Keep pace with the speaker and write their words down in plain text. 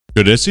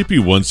Could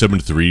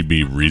SCP-173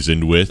 be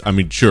reasoned with? I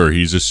mean, sure,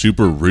 he's a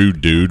super rude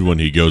dude when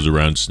he goes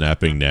around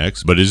snapping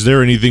necks, but is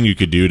there anything you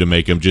could do to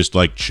make him just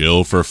like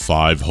chill for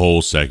 5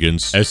 whole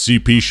seconds?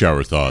 SCP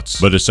Shower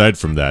Thoughts. But aside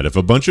from that, if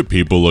a bunch of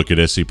people look at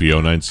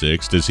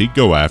SCP-096, does he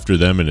go after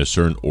them in a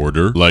certain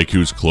order? Like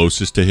who's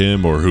closest to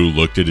him or who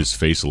looked at his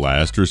face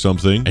last or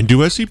something? And do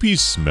SCPs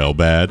smell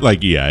bad?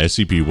 Like, yeah,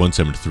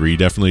 SCP-173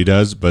 definitely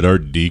does, but are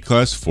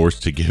D-Class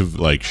forced to give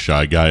like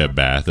Shy Guy a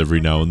bath every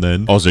now and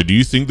then? Also, do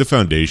you think the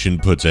Foundation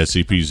puts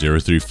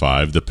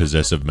SCP-035, the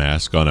possessive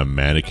mask, on a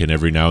mannequin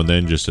every now and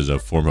then just as a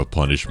form of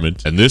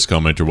punishment? And this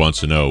commenter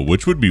wants to know,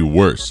 which would be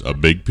worse, a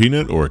big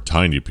peanut or a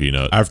tiny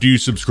peanut? After you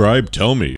subscribe, tell me.